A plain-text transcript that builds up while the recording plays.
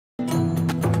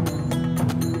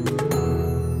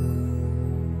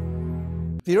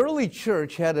The early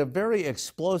church had a very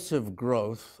explosive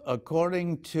growth,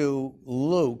 according to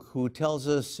Luke, who tells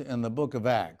us in the book of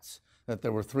Acts that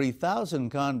there were 3,000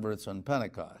 converts on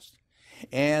Pentecost,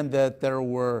 and that there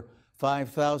were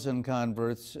 5,000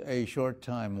 converts a short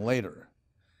time later.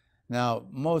 Now,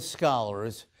 most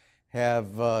scholars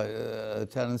have a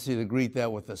tendency to greet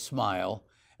that with a smile,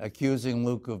 accusing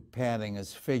Luke of padding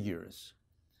his figures.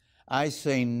 I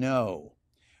say no.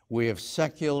 We have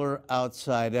secular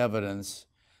outside evidence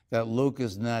that Luke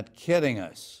is not kidding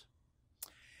us.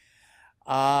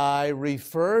 I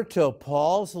refer to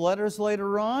Paul's letters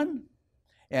later on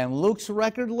and Luke's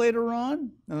record later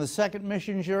on in the second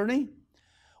mission journey,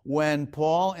 when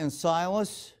Paul and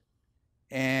Silas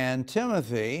and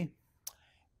Timothy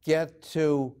get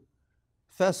to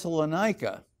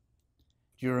Thessalonica.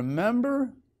 Do you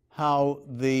remember how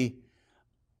the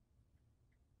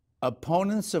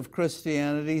opponents of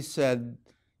Christianity said,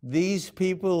 these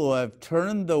people who have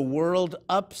turned the world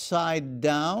upside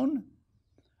down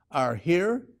are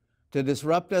here to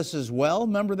disrupt us as well?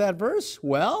 Remember that verse?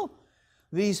 Well,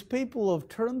 these people have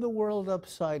turned the world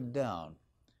upside down.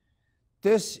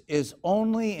 This is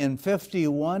only in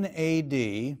 51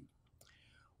 AD,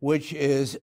 which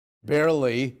is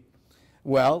barely,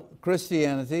 well,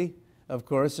 Christianity, of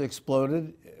course,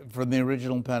 exploded from the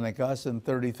original Pentecost in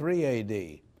 33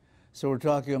 AD. So we're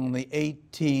talking only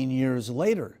 18 years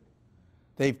later.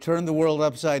 They've turned the world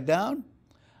upside down.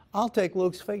 I'll take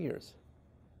Luke's figures.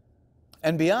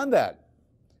 And beyond that,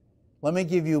 let me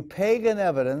give you pagan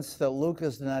evidence that Luke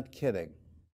is not kidding.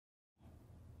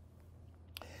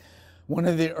 One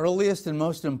of the earliest and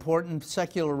most important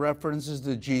secular references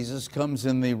to Jesus comes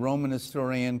in the Roman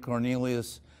historian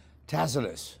Cornelius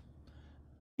Tacitus.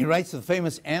 He writes the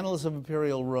famous Annals of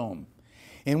Imperial Rome,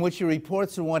 in which he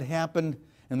reports on what happened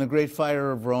in the Great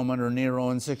Fire of Rome under Nero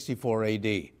in 64 AD.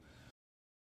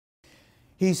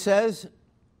 He says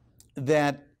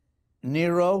that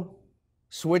Nero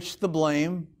switched the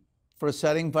blame for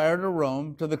setting fire to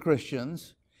Rome to the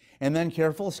Christians, and then,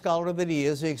 careful scholar that he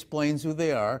is, he explains who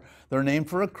they are. They're named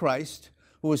for a Christ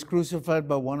who was crucified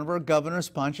by one of our governors,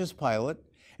 Pontius Pilate,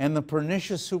 and the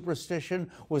pernicious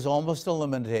superstition was almost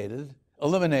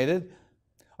eliminated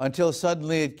until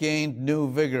suddenly it gained new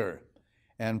vigor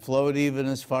and flowed even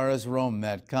as far as Rome,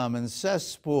 that common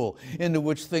cesspool into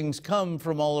which things come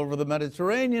from all over the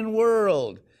Mediterranean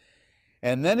world.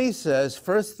 And then he says,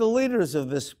 first the leaders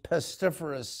of this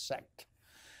pestiferous sect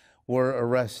were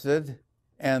arrested,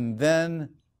 and then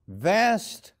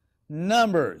vast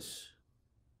numbers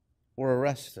were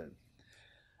arrested.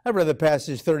 I've read the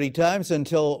passage 30 times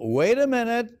until, wait a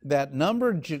minute, that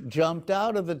number jumped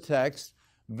out of the text,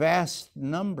 vast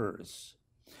numbers.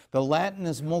 The Latin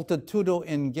is multitudo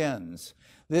ingens.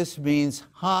 This means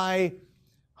high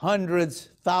hundreds,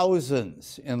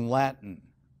 thousands in Latin.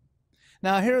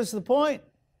 Now here's the point.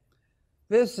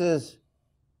 This is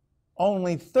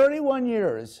only 31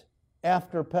 years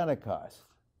after Pentecost.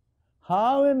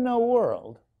 How in the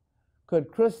world could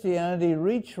Christianity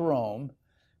reach Rome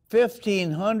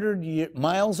 1,500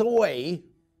 miles away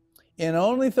in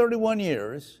only 31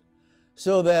 years,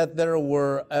 so that there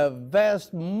were a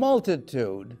vast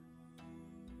multitude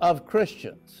of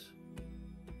Christians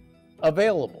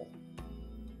available?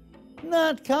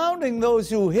 Not counting those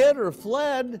who hid or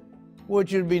fled,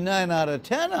 which would be 9 out of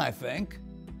 10, I think.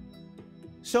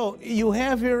 So you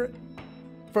have here,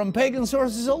 from pagan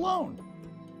sources alone,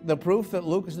 the proof that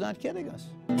Luke is not kidding us.